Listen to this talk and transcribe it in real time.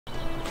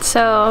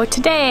So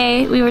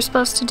today we were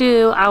supposed to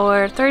do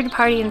our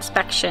third-party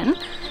inspection,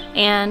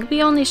 and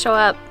we only show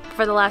up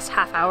for the last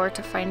half hour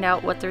to find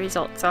out what the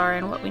results are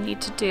and what we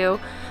need to do.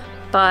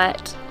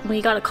 But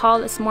we got a call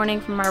this morning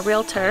from our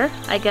realtor.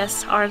 I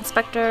guess our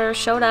inspector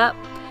showed up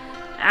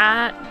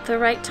at the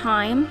right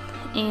time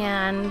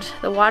and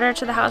the water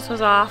to the house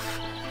was off.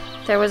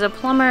 There was a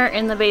plumber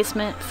in the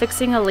basement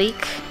fixing a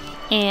leak,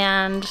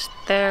 and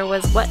there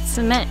was wet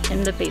cement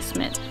in the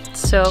basement.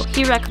 So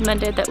he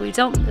recommended that we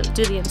don't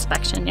do the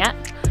inspection yet,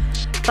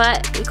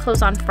 but we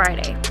close on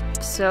Friday.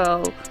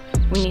 So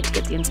we need to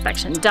get the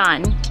inspection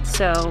done.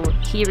 So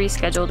he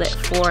rescheduled it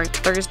for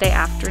Thursday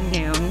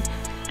afternoon,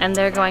 and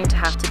they're going to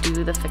have to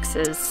do the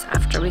fixes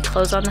after we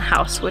close on the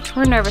house, which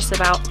we're nervous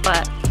about,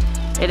 but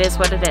it is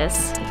what it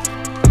is.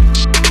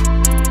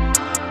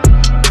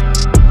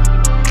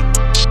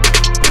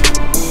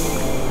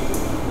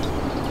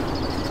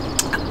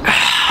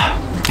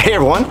 Hey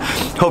everyone,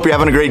 hope you're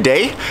having a great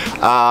day.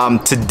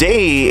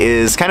 Today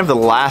is kind of the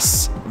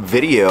last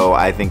video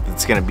I think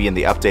that's going to be in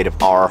the update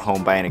of our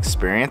home buying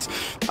experience.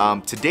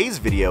 Today's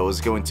video is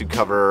going to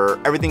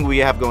cover everything we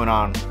have going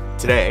on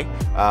today,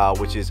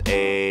 which is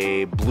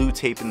a blue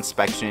tape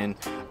inspection,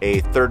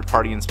 a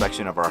third-party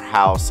inspection of our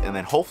house, and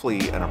then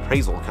hopefully an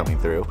appraisal coming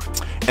through.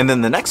 And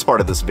then the next part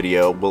of this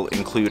video will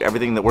include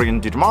everything that we're going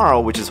to do tomorrow,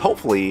 which is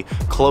hopefully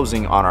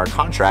closing on our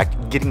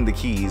contract, getting the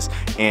keys,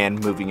 and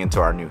moving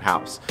into our new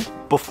house.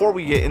 Before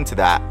we get into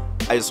that,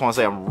 I just want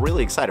to say I'm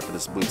really excited for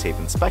this blue tape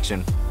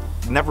inspection.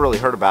 Never really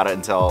heard about it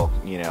until,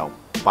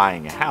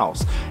 buying a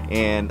house,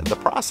 and the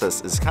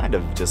process is kind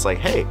of just like,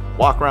 hey,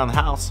 walk around the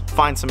house,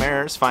 find some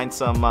errors, find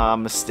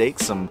some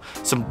mistakes, some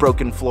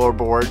broken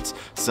floorboards,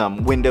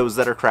 some windows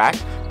that are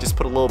cracked, just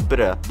put a little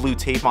bit of blue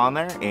tape on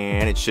there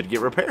and it should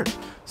get repaired.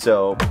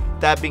 So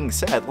that being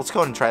said, let's go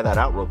ahead and try that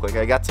out real quick.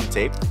 I got some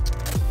tape.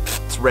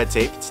 It's red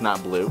tape, it's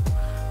not blue,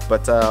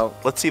 but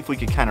let's see if we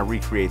can kind of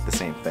recreate the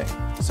same thing.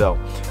 So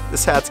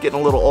this hat's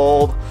getting a little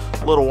old,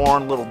 a little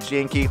worn, a little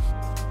janky.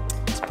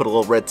 Let's put a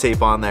little red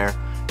tape on there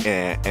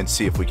and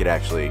see if we could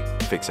actually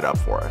fix it up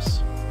for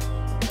us.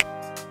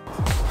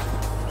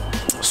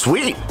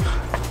 Sweet!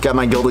 Got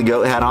my Gilded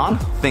Goat hat on.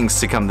 Things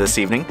to come this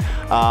evening.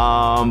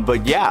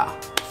 But yeah,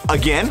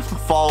 again,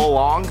 follow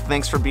along.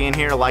 Thanks for being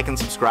here, like and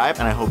subscribe,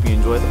 and I hope you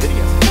enjoy the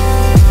video.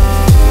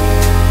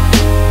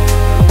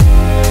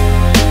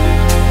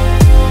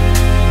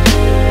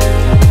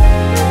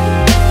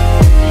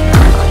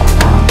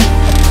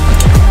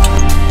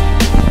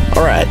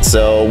 Alright,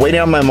 so waiting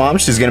on my mom.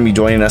 She's going to be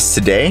joining us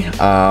today.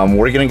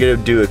 We're going to go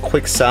do a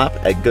quick stop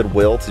at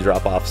Goodwill to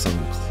drop off some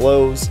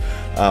clothes,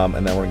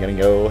 and then we're going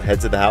to go head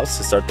to the house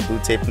to start the blue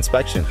tape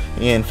inspection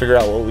and figure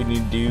out what we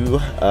need to do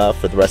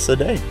for the rest of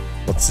the day.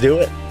 Let's do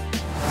it.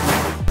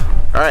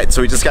 Alright,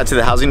 so we just got to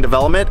the housing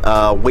development,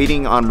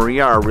 waiting on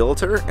Maria, our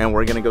realtor, and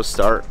we're going to go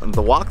start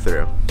the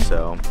walkthrough.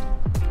 So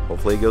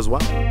hopefully it goes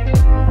well.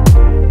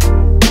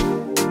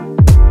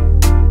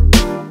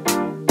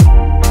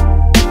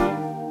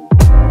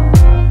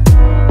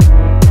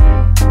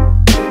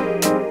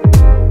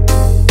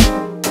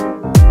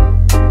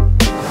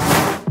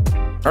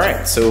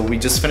 Alright, so we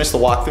just finished the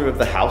walkthrough of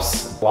the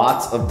house.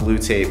 Lots of blue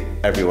tape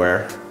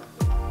everywhere.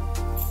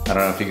 I don't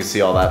know if you can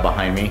see all that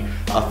behind me.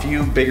 A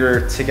few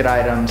bigger ticket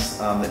items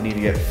that need to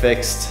get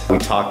fixed. We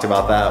talked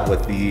about that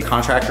with the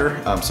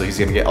contractor, so he's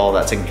gonna get all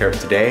that taken care of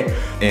today.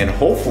 And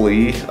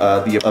hopefully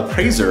the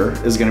appraiser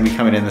is gonna be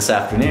coming in this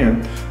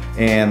afternoon,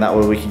 and that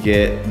way we can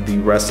get the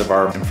rest of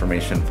our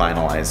information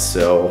finalized.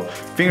 So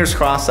fingers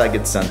crossed that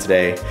gets done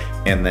today,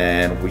 and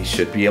then we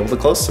should be able to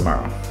close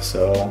tomorrow.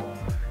 So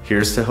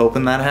here's to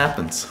hoping that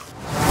happens.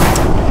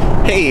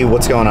 Hey,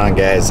 what's going on,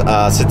 guys?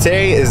 So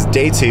today is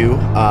day 2. We've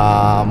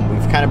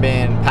kind of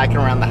been packing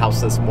around the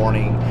house this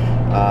morning,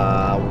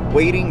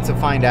 waiting to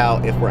find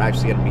out if we're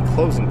actually going to be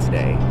closing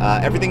today.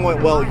 Everything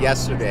went well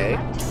yesterday.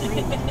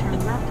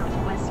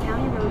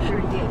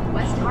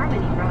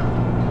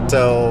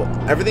 So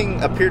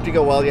everything appeared to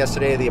go well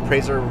yesterday. The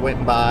appraiser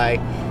went by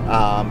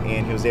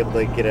and he was able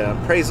to get an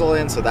appraisal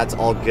in, so that's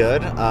all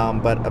good.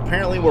 But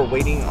apparently we're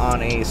waiting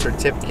on a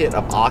certificate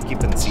of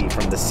occupancy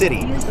from the city.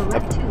 Use the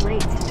left 2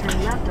 lanes to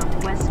turn left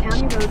onto West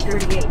County Road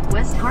 38,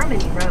 West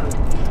Harmony Road.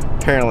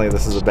 Apparently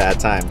this is a bad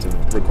time to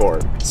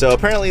record. So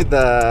apparently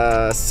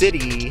the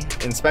city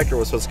inspector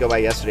was supposed to go by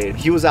yesterday.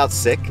 He was out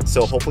sick,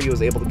 so hopefully he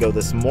was able to go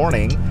this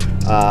morning.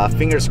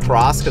 Fingers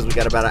crossed, because we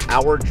got about an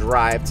hour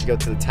drive to go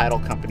to the title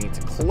company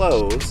to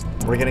close.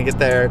 We're gonna get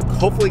there,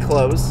 hopefully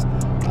close.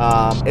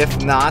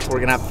 If not, we're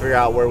gonna have to figure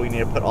out where we need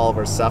to put all of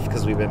our stuff,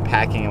 because we've been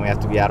packing and we have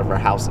to be out of our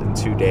house in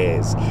 2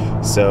 days.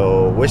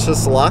 So wish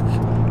us luck,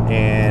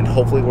 and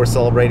hopefully we're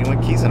celebrating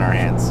with keys in our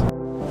hands.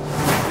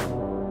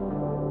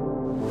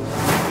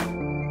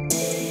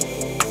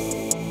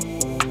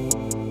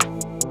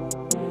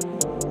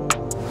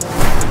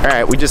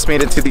 Alright, we just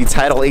made it to the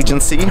title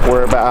agency.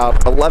 We're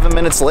about 11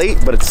 minutes late,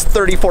 but it's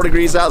 34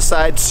 degrees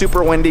outside,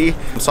 super windy,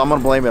 so I'm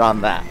gonna blame it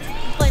on that.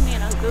 Blame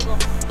it on Google.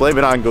 Blame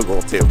it on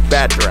Google too.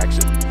 Bad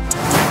direction.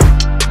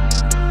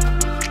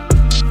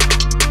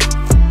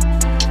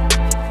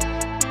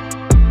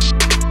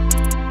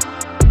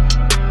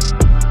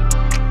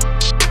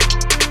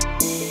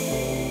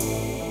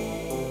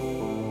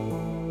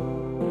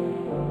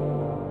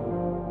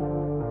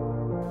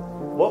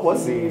 what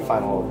was the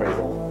final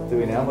appraisal? Do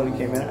we know what it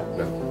came in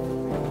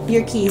at?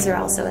 Your keys are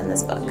also in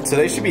this book. So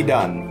they should be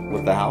done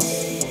with the house.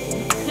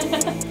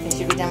 They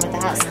should be done with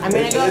the house. I'm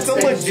gonna go It's a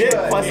upstairs. legit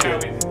question.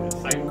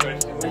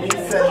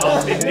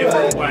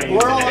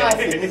 We're all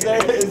asking. Is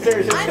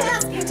there I'm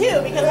asking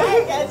too because I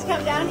had to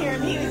come down here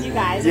and meet with you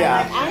guys.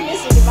 Yeah. I'm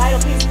missing a vital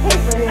piece of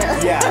paper here.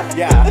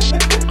 Yeah.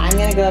 I'm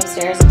gonna go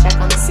upstairs and check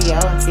on the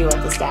CO and see what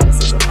the status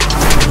is of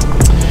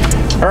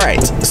that. All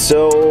right,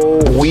 so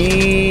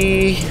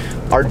we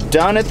are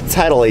done at the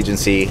title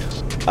agency.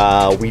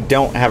 We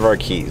don't have our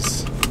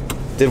keys.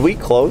 Did we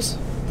close?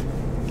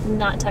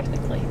 Not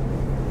technically.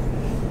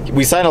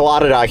 We signed a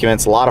lot of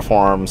documents, a lot of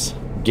forms,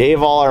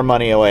 gave all our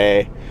money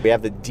away. We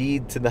have the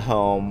deed to the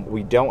home.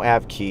 We don't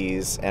have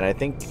keys, and I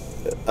think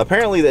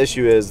apparently the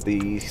issue is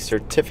the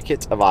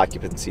certificate of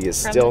occupancy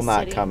is From still the not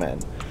city. come in.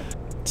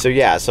 So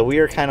yeah, so we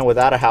are kind of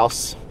without a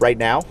house right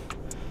now.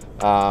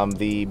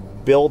 The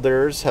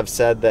builders have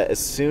said that as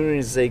soon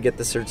as they get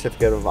the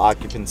certificate of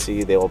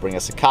occupancy, they will bring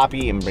us a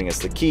copy and bring us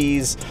the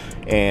keys,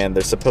 and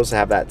they're supposed to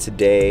have that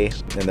today,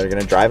 and they're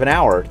gonna drive an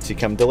hour to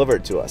come deliver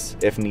it to us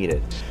if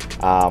needed.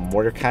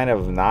 We're kind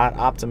of not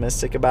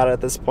optimistic about it at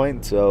this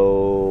point,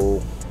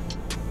 so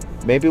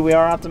maybe we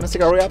are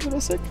optimistic. Are we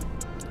optimistic?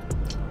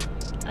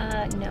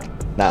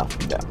 No.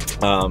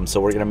 No. So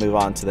we're gonna move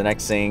on to the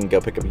next thing,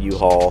 go pick up a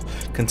U-Haul,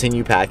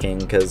 continue packing,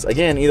 because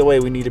again, either way,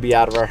 we need to be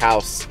out of our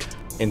house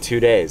in 2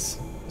 days.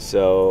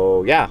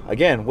 So yeah,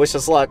 again, wish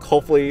us luck.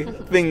 Hopefully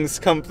things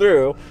come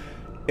through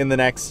in the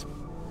next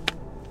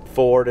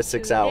 4 to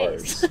 6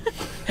 hours.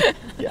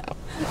 Yeah.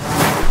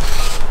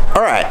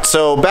 All right,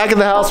 so back in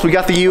the house, we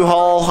got the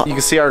U-Haul. You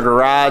can see our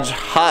garage,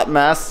 hot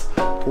mess.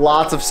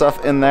 Lots of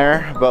stuff in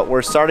there, but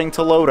we're starting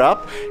to load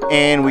up,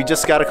 and we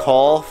just got a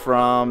call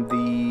from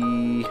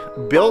the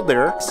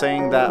builder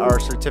saying that our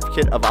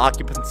certificate of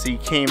occupancy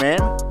came in.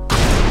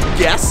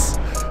 Yes,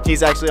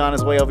 he's actually on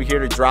his way over here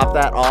to drop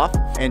that off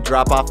and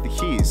drop off the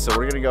keys. So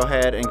we're gonna go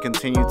ahead and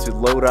continue to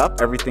load up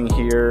everything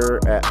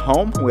here at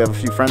home. We have a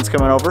few friends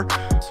coming over,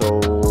 so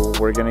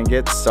we're gonna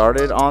get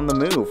started on the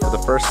move for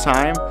the first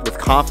time with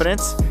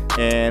confidence,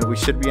 and we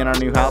should be in our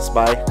new house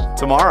by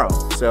tomorrow.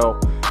 So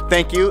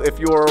thank you if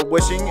you're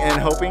wishing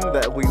and hoping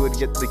that we would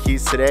get the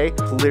keys today.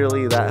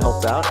 Clearly that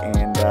helped out,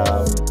 and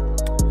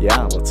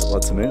yeah,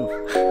 let's move.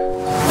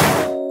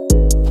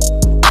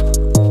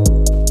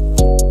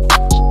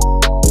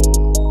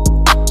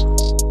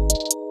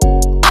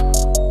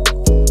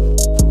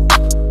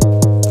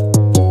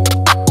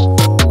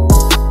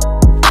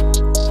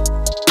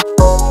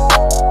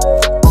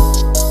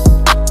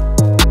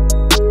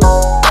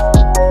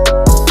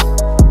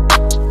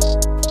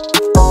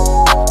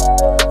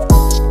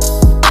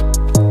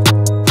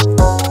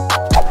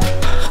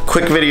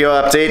 Quick video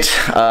update.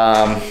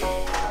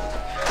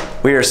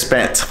 We are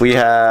spent. We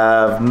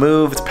have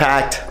moved,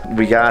 packed.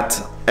 We got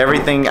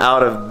everything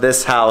out of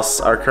this house,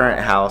 our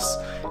current house,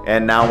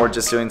 and now we're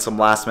just doing some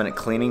last minute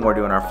cleaning. We're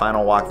doing our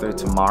final walkthrough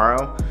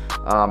tomorrow.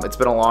 It's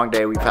been a long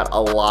day. We've had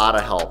a lot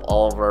of help.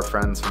 All of our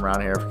friends from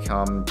around here have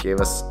come, gave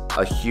us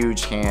a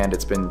huge hand.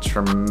 It's been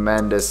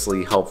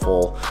tremendously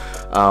helpful.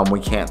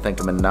 We can't thank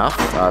them enough.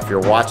 If you're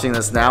watching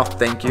this now,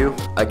 thank you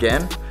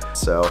again.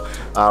 So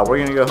we're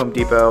gonna go Home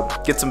Depot,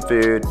 get some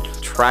food,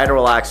 try to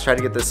relax, try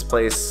to get this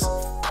place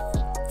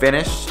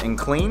finished and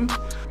clean,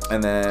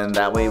 and then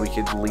that way we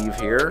could leave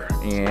here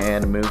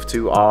and move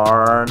to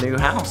our new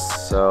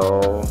house.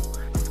 So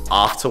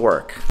off to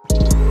work.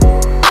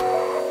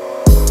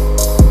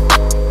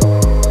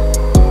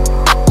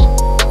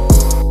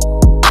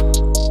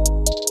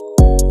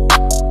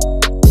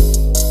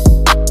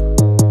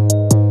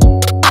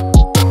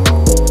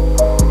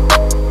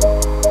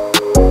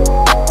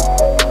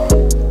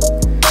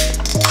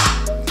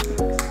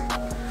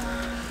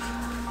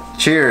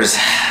 Cheers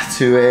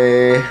to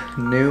a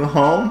new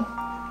home,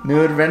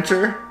 new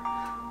adventure,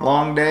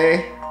 long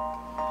day.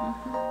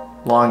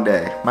 Long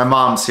day. My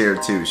mom's here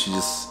too. She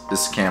just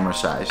is camera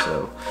shy,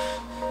 so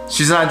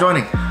she's not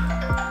joining.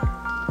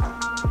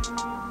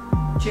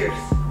 Cheers.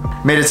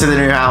 Made it to the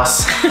new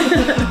house.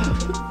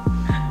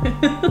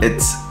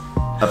 It's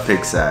a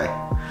pigsty.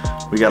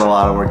 We got a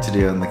lot of work to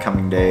do in the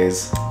coming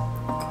days.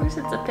 Of course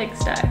it's a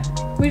pigsty.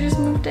 We just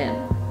moved in.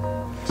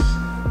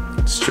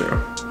 It's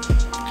true.